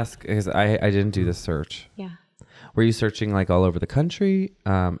can I ask, because I didn't do the search. Yeah. Were you searching like all over the country?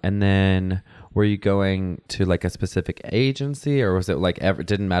 And then were you going to like a specific agency, or was it like it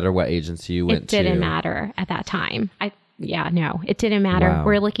didn't matter what agency you went to? It didn't matter at that time. It didn't matter. Wow.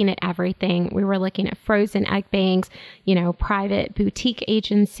 We're looking at everything. We were looking at frozen egg banks, private boutique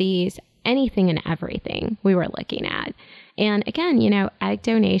agencies, anything and everything we were looking at. And again, egg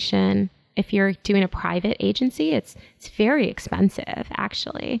donation, if you're doing a private agency, it's very expensive,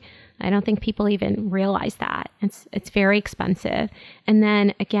 actually. I don't think people even realize that. It's very expensive. And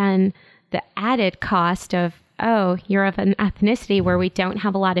then again, the added cost of, you're of an ethnicity where we don't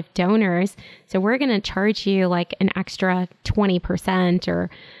have a lot of donors, so we're going to charge you like an extra 20%, or,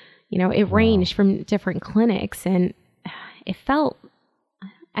 it ranged from different clinics. And it felt,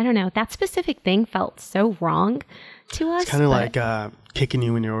 I don't know, that specific thing felt so wrong to us. It's kind of like kicking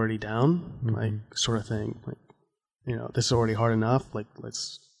you when you're already down, like sort of thing. Like, this is already hard enough. Like,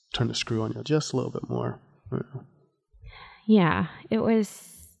 let's turn the screw on you just a little bit more. Yeah, it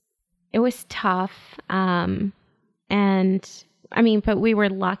was tough. And I mean, but we were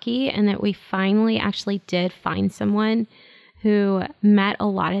lucky in that we finally actually did find someone who met a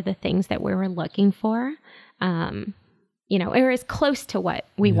lot of the things that we were looking for. Or as close to what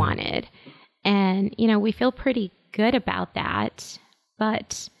we wanted. And, we feel pretty good about that.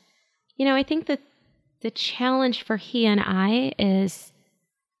 But, I think that the challenge for he and I is,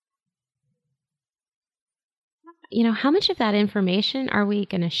 how much of that information are we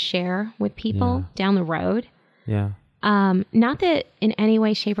going to share with people down the road? Yeah. Not that in any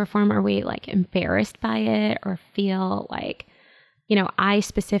way, shape, or form are we like embarrassed by it or feel like, I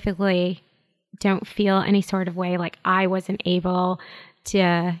specifically don't feel any sort of way like I wasn't able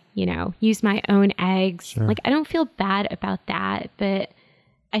to, use my own eggs. Sure. Like I don't feel bad about that, but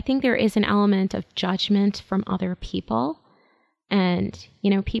I think there is an element of judgment from other people. And,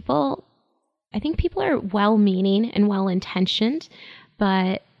 I think people are well-meaning and well-intentioned,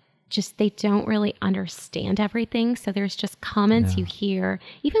 but just they don't really understand everything. So there's just comments you hear,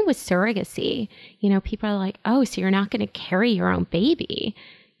 even with surrogacy, people are like, oh, so you're not going to carry your own baby.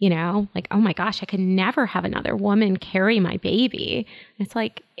 Like, oh my gosh, I could never have another woman carry my baby. And it's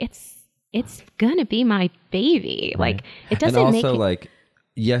like, it's going to be my baby. Right. Like, it doesn't make it. And also, like,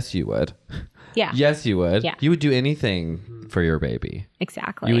 yes, you would. Yeah. Yes, you would. Yeah. You would do anything for your baby.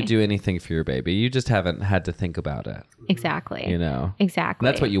 Exactly. You would do anything for your baby. You just haven't had to think about it. Exactly. Exactly.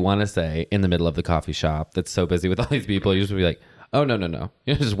 And that's what you want to say in the middle of the coffee shop that's so busy with all these people. You just be like, Oh, no.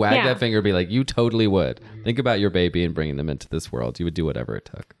 You just wag that finger and be like, you totally would. Think about your baby and bringing them into this world. You would do whatever it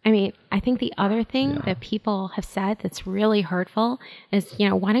took. I mean, I think the other thing that people have said that's really hurtful is,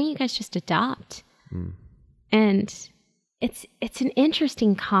 why don't you guys just adopt? And it's an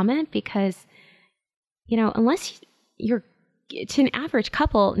interesting comment because, unless to an average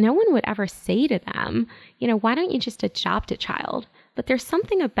couple, no one would ever say to them, why don't you just adopt a child? But there's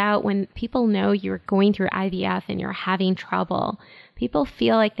something about when people know you're going through IVF and you're having trouble, people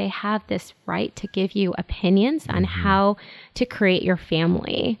feel like they have this right to give you opinions on how to create your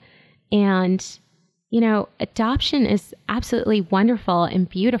family. And, adoption is absolutely wonderful and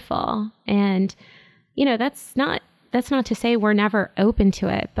beautiful. And, that's not to say we're never open to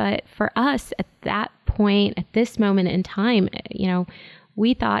it. But for us at that point, at this moment in time,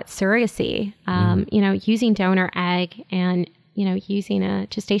 we thought surrogacy, using donor egg and using a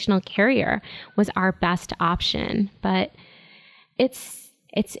gestational carrier was our best option. But it's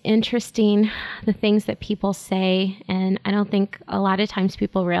interesting, the things that people say. And I don't think a lot of times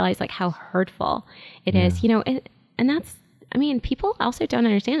people realize like how hurtful it is, and that's, people also don't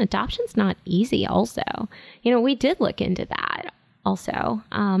understand adoption's not easy also. We did look into that also.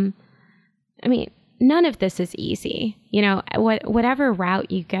 None of this is easy. Whatever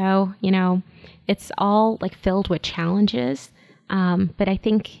route you go, it's all like filled with challenges. But I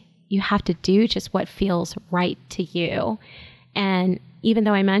think you have to do just what feels right to you. And even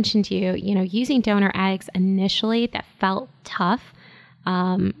though I mentioned using donor eggs initially, that felt tough,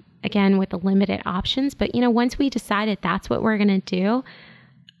 again, with the limited options. But, once we decided that's what we're going to do,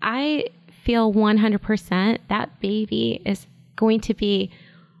 I feel 100% that baby is going to be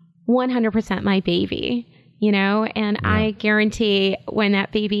 100% my baby, and I guarantee when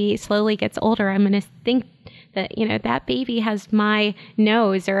that baby slowly gets older, I'm going to think that, that baby has my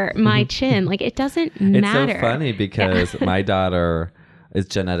nose or my chin. Like, it doesn't matter. It's so funny because my daughter is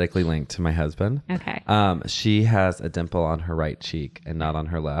genetically linked to my husband. Okay. She has a dimple on her right cheek and not on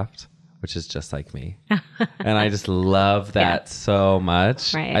her left, which is just like me. And I just love that so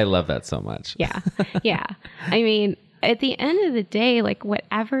much. Right. I love that so much. Yeah. At the end of the day, like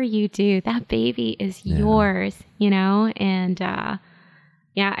whatever you do, that baby is yours, and,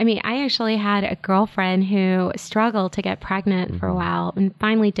 I actually had a girlfriend who struggled to get pregnant for a while and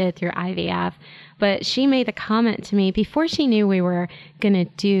finally did through IVF. But she made the comment to me before she knew we were going to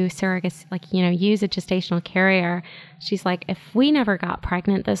do surrogacy, use a gestational carrier. She's like, if we never got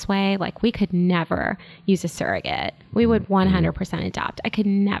pregnant this way, like we could never use a surrogate. We would 100% adopt. I could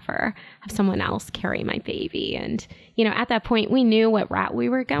never have someone else carry my baby. And, at that point we knew what route we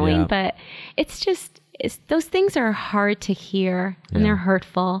were going, but those things are hard to hear and they're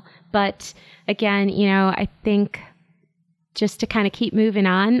hurtful. But again, I think just to kind of keep moving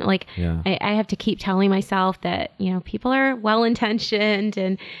on, like I have to keep telling myself that, people are well-intentioned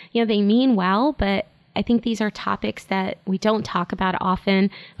and, they mean well, but I think these are topics that we don't talk about often.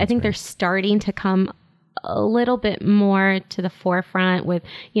 I think they're starting to come a little bit more to the forefront with,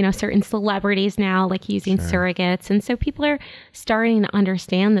 certain celebrities now, like using surrogates. And so people are starting to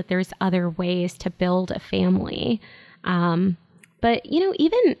understand that there's other ways to build a family. But,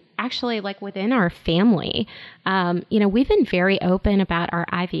 even actually like within our family, we've been very open about our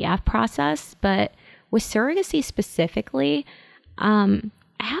IVF process, but with surrogacy specifically, I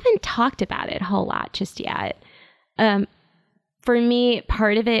haven't talked about it a whole lot just yet. For me,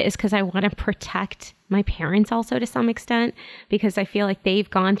 part of it is because I want to protect my parents also to some extent, because I feel like they've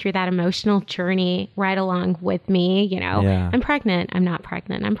gone through that emotional journey right along with me. I'm pregnant, I'm not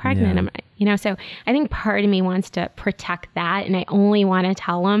pregnant, I'm pregnant, so I think part of me wants to protect that. And I only want to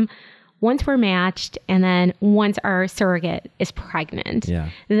tell them once we're matched and then once our surrogate is pregnant,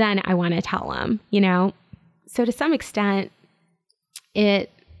 then I want to tell them, So to some extent,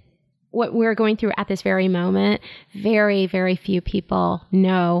 what we're going through at this very moment, very, very few people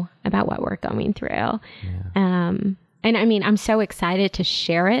know about what we're going through. And I'm so excited to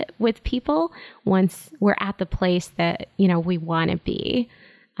share it with people once we're at the place that, we want to be.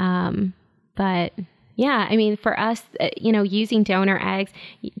 But for us, using donor eggs,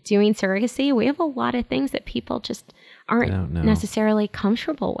 doing surrogacy, we have a lot of things that people just aren't necessarily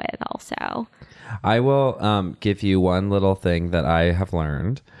comfortable with also. I will give you one little thing that I have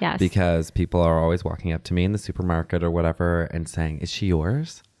learned. Yes. Because people are always walking up to me in the supermarket or whatever and saying, is she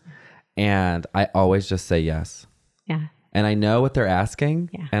yours? And I always just say yes. Yeah. And I know what they're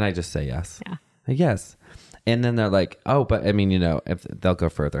asking. Yeah. And I just say yes. Yeah. Yes. And then they're like, oh, but if they'll go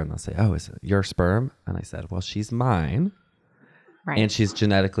further and they'll say, oh, is it your sperm? And I said, well, she's mine. Right. And she's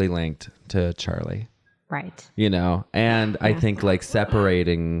genetically linked to Charlie. Right. And I think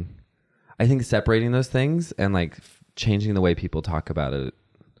separating those things and changing the way people talk about it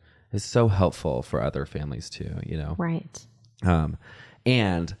is so helpful for other families too, you know? Right.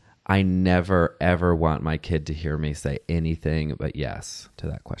 And I never, ever want my kid to hear me say anything but yes to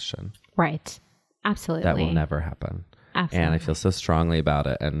that question. Right. Absolutely. That will never happen. Absolutely. And I feel so strongly about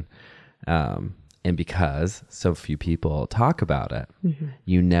it. And because so few people talk about it,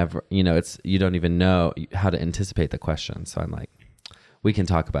 you never, you know, you don't even know how to anticipate the question. So I'm like, we can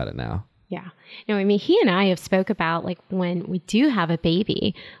talk about it now. Yeah. No, I mean, he and I have spoke about like when we do have a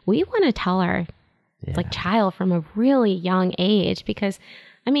baby, we want to tell our like child from a really young age, because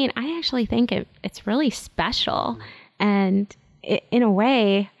I mean, I actually think it's really special. And in a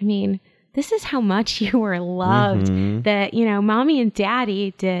way, I mean, this is how much you were loved, that, you know, mommy and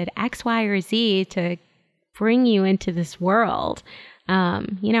daddy did X, Y, or Z to bring you into this world.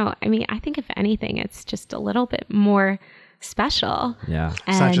 You know, I mean, I think if anything, it's just a little bit more special. Yeah.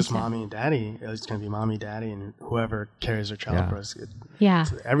 It's not just mommy and daddy. It's going to be mommy, daddy, and whoever carries their child for us.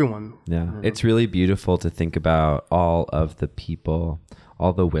 It's everyone. Yeah. You know. It's really beautiful to think about all of the people,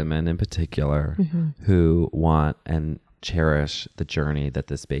 all the women in particular, who want and cherish the journey that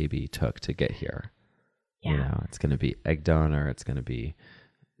this baby took to get here. You know, it's going to be egg donor. It's going to be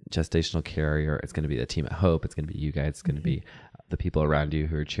gestational carrier. It's going to be the team at Hope. It's going to be you guys. It's going to be the people around you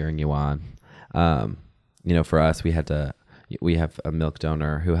who are cheering you on. You know, for us, we have a milk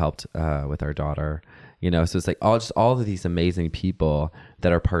donor who helped with our daughter, you know, so it's like all of these amazing people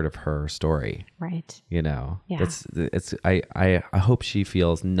that are part of her story. Right. You know, Yeah. I hope she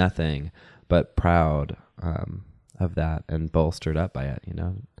feels nothing but proud of that and bolstered up by it, you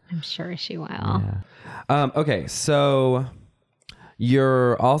know. I'm sure she will. Yeah. Okay. So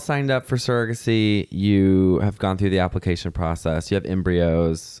you're all signed up for surrogacy. You have gone through the application process. You have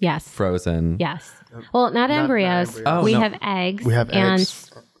embryos. Yes. Frozen. Yes. Well, not embryos. embryos. We have eggs. We have and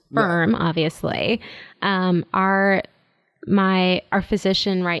eggs. sperm, obviously. Our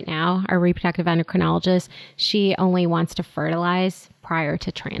physician right now, our reproductive endocrinologist, she only wants to fertilize prior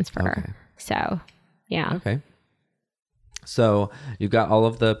to transfer. Okay. So, yeah. Okay. So you've got all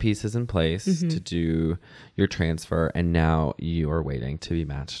of the pieces in place to do your transfer, and now you are waiting to be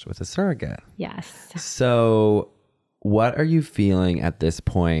matched with a surrogate. Yes. So what are you feeling at this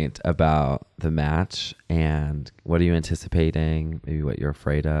point about the match, and what are you anticipating? Maybe what you're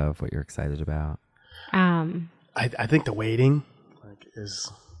afraid of, what you're excited about? I think the waiting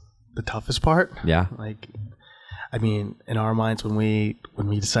is the toughest part. Yeah. Like, I mean, in our minds, when we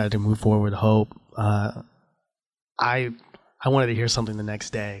decided to move forward with Hope, I wanted to hear something the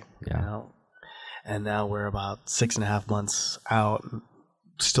next day. Yeah. You know? And now we're about 6.5 months out,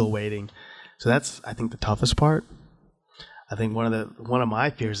 still waiting. So that's, I think, the toughest part. I think one of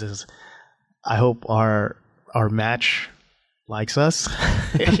my fears is, I hope our match likes us,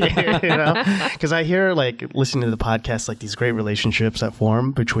 you know, because I hear, like, listening to the podcast, like these great relationships that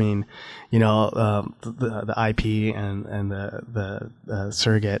form between, you know, the IP and the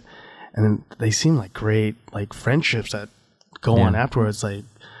surrogate, and then they seem like great, like, friendships that go on afterwards. Like,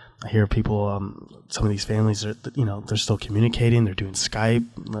 I hear people, some of these families are, you know, they're still communicating, they're doing Skype,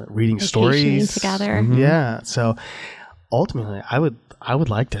 reading stories together. Yeah. So ultimately, I would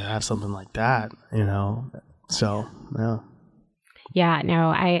like to have something like that, you know. So yeah. Yeah, no,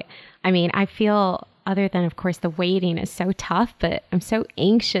 I mean, I feel, other than, of course, the waiting is so tough, but I'm so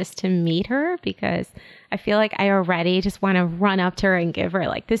anxious to meet her, because I feel like I already just want to run up to her and give her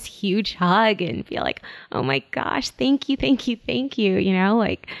like this huge hug and feel like, oh my gosh, thank you, thank you, thank you. You know,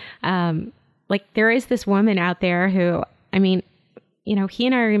 like there is this woman out there who, I mean, you know, he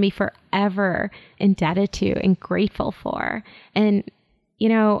and I are going to be forever indebted to and grateful for. And, you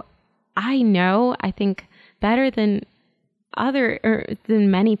know, I think better than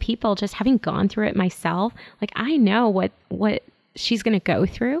than many people, just having gone through it myself, like, I know what she's going to go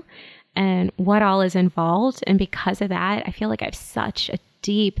through and what all is involved. And because of that, I feel like I have such a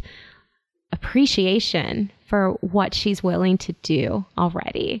deep appreciation for what she's willing to do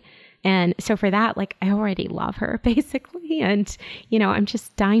already. And so for that, like, I already love her basically. And, you know, I'm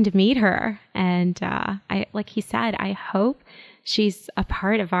just dying to meet her. And like he said, I hope she's a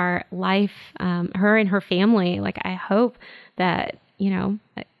part of our life, her and her family. Like, I hope that, you know,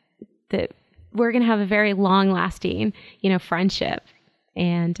 that we're going to have a very long lasting, you know, friendship.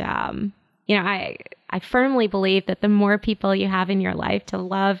 And, you know, I firmly believe that the more people you have in your life to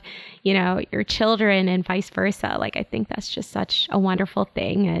love, you know, your children and vice versa, like, I think that's just such a wonderful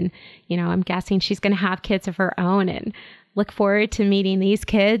thing. And, you know, I'm guessing she's going to have kids of her own, and look forward to meeting these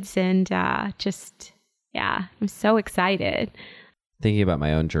kids. And just, yeah, I'm so excited. Thinking about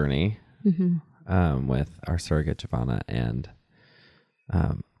my own journey with our surrogate, Giovanna, and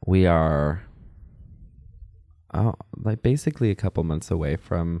we are like basically a couple months away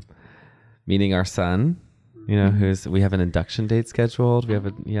from meeting our son. You know, we have an induction date scheduled. We have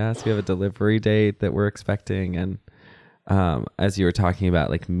a delivery date that we're expecting. And as you were talking about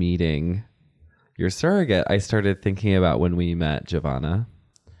like meeting your surrogate, I started thinking about when we met Giovanna,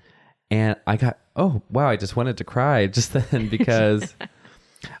 and I just wanted to cry just then because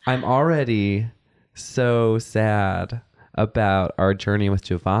I'm already so sad about our journey with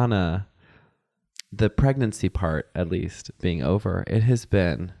Giovanna, the pregnancy part at least being over. It has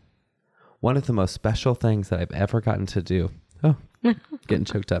been one of the most special things that I've ever gotten to do. Oh, getting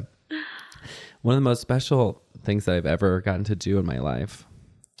choked up. One of the most special things that I've ever gotten to do in my life.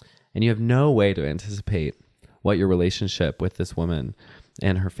 And you have no way to anticipate what your relationship with this woman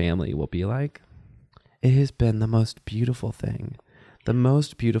and her family will be like. It has been the most beautiful thing, the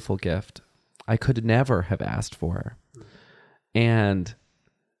most beautiful gift I could never have asked for. And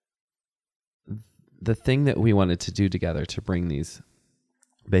the thing that we wanted to do together to bring these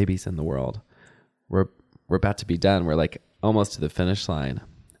babies in the world, we're about to be done. We're like almost to the finish line.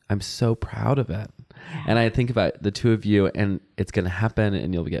 I'm so proud of it. And I think about the two of you, and it's going to happen,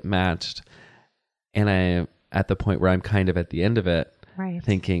 and you'll get matched. And I am at the point where I'm kind of at the end of it,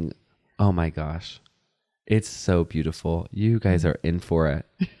 thinking, oh my gosh, it's so beautiful. You guys are in for it.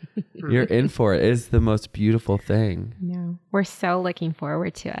 You're in for it. It's the most beautiful thing. No, we're so looking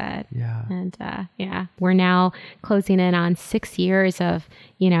forward to it. Yeah. And we're now closing in on 6 years of,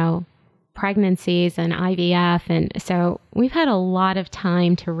 pregnancies and IVF. And so we've had a lot of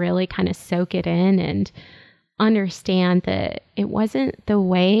time to really kind of soak it in and understand that it wasn't the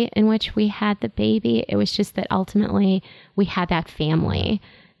way in which we had the baby. It was just that ultimately we had that family.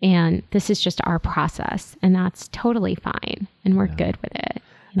 And this is just our process, and that's totally fine. And we're good with it.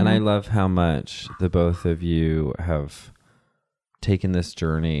 And I love how much the both of you have taken this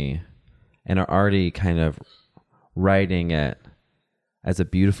journey and are already kind of writing it as a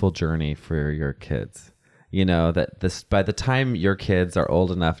beautiful journey for your kids. You know, that this, by the time your kids are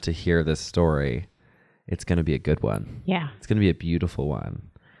old enough to hear this story, it's going to be a good one. Yeah. It's going to be a beautiful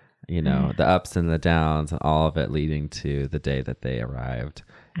one. You know, the ups and the downs, all of it leading to the day that they arrived,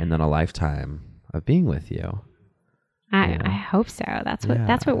 and then a lifetime of being with you. I hope so.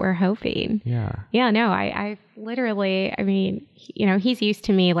 That's what we're hoping. Yeah. Yeah, no, I literally, I mean, he's used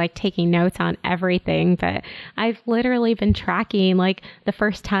to me like taking notes on everything, but I've literally been tracking like the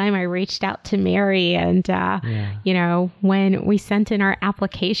first time I reached out to Mary and, when we sent in our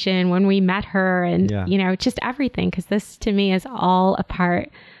application, when we met her and, just everything. Because this to me is all a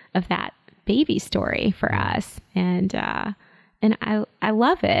part of that baby story for us. And I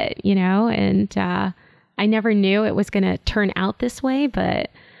love it, and, I never knew it was going to turn out this way,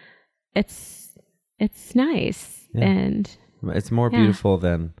 but it's nice. Yeah. And it's more beautiful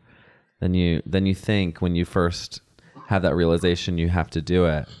than you think when you first have that realization you have to do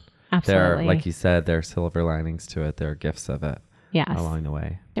it. Absolutely. There, like you said, there are silver linings to it. There are gifts of it. Yes. Along the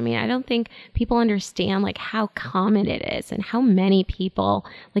way. I mean, I don't think people understand like how common it is and how many people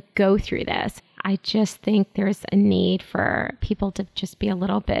like go through this. I just think there's a need for people to just be a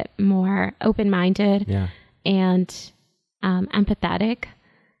little bit more open-minded and empathetic.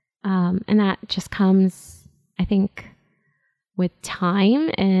 And that just comes, I think, with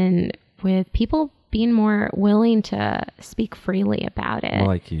time and with people being more willing to speak freely about it. Well,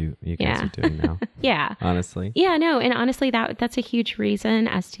 like you guys are doing now. Yeah. Honestly. Yeah, no. And honestly, that's a huge reason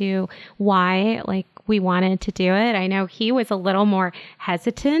as to why like we wanted to do it. I know he was a little more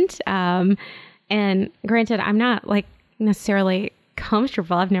hesitant. And granted, I'm not like necessarily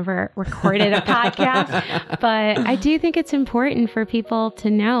comfortable. I've never recorded a podcast, but I do think it's important for people to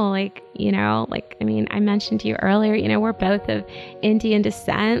know, I mentioned to you earlier, we're both of Indian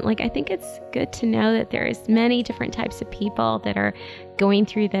descent. Like, I think it's good to know that there's many different types of people that are going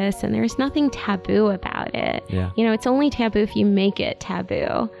through this, and there's nothing taboo about it. Yeah. It's only taboo if you make it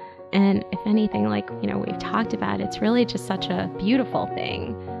taboo. And if anything, we've talked about, it's really just such a beautiful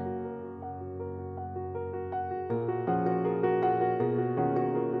thing.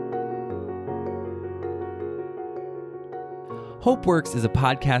 HopeWorks is a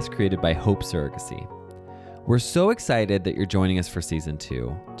podcast created by Hope Surrogacy. We're so excited that you're joining us for season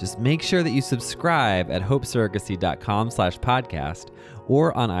 2. Just make sure that you subscribe at hopesurrogacy.com/podcast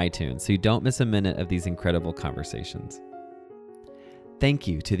or on iTunes so you don't miss a minute of these incredible conversations. Thank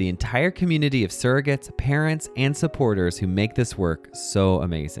you to the entire community of surrogates, parents, and supporters who make this work so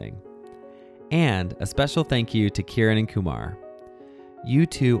amazing. And a special thank you to Kiran and Kumar. You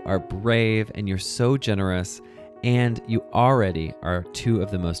two are brave and you're so generous, and you already are two of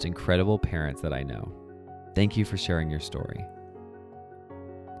the most incredible parents that I know. Thank you for sharing your story.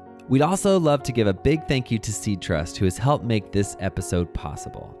 We'd also love to give a big thank you to Seed Trust, who has helped make this episode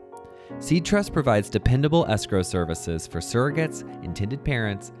possible. Seed Trust provides dependable escrow services for surrogates, intended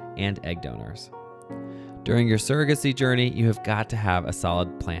parents, and egg donors. During your surrogacy journey, you have got to have a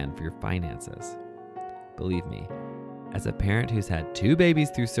solid plan for your finances. Believe me, as a parent who's had 2 babies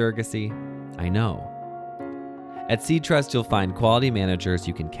through surrogacy, I know. At Seed Trust, you'll find quality managers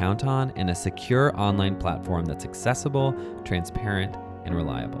you can count on and a secure online platform that's accessible, transparent, and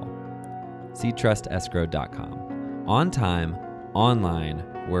reliable. SeedTrustEscrow.com. On time, online,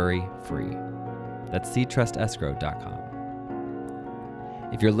 worry-free. That's SeedTrustEscrow.com.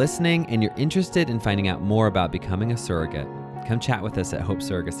 If you're listening and you're interested in finding out more about becoming a surrogate, come chat with us at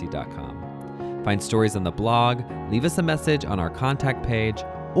HopeSurrogacy.com. Find stories on the blog, leave us a message on our contact page,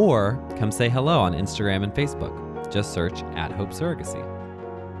 or come say hello on Instagram and Facebook. Just search @HopeSurrogacy.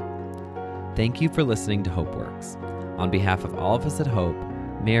 Thank you for listening to Hope Works. On behalf of all of us at Hope,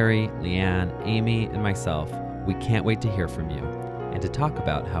 Mary, Leanne, Amy, and myself, we can't wait to hear from you and to talk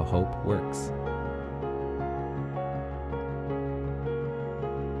about how hope works.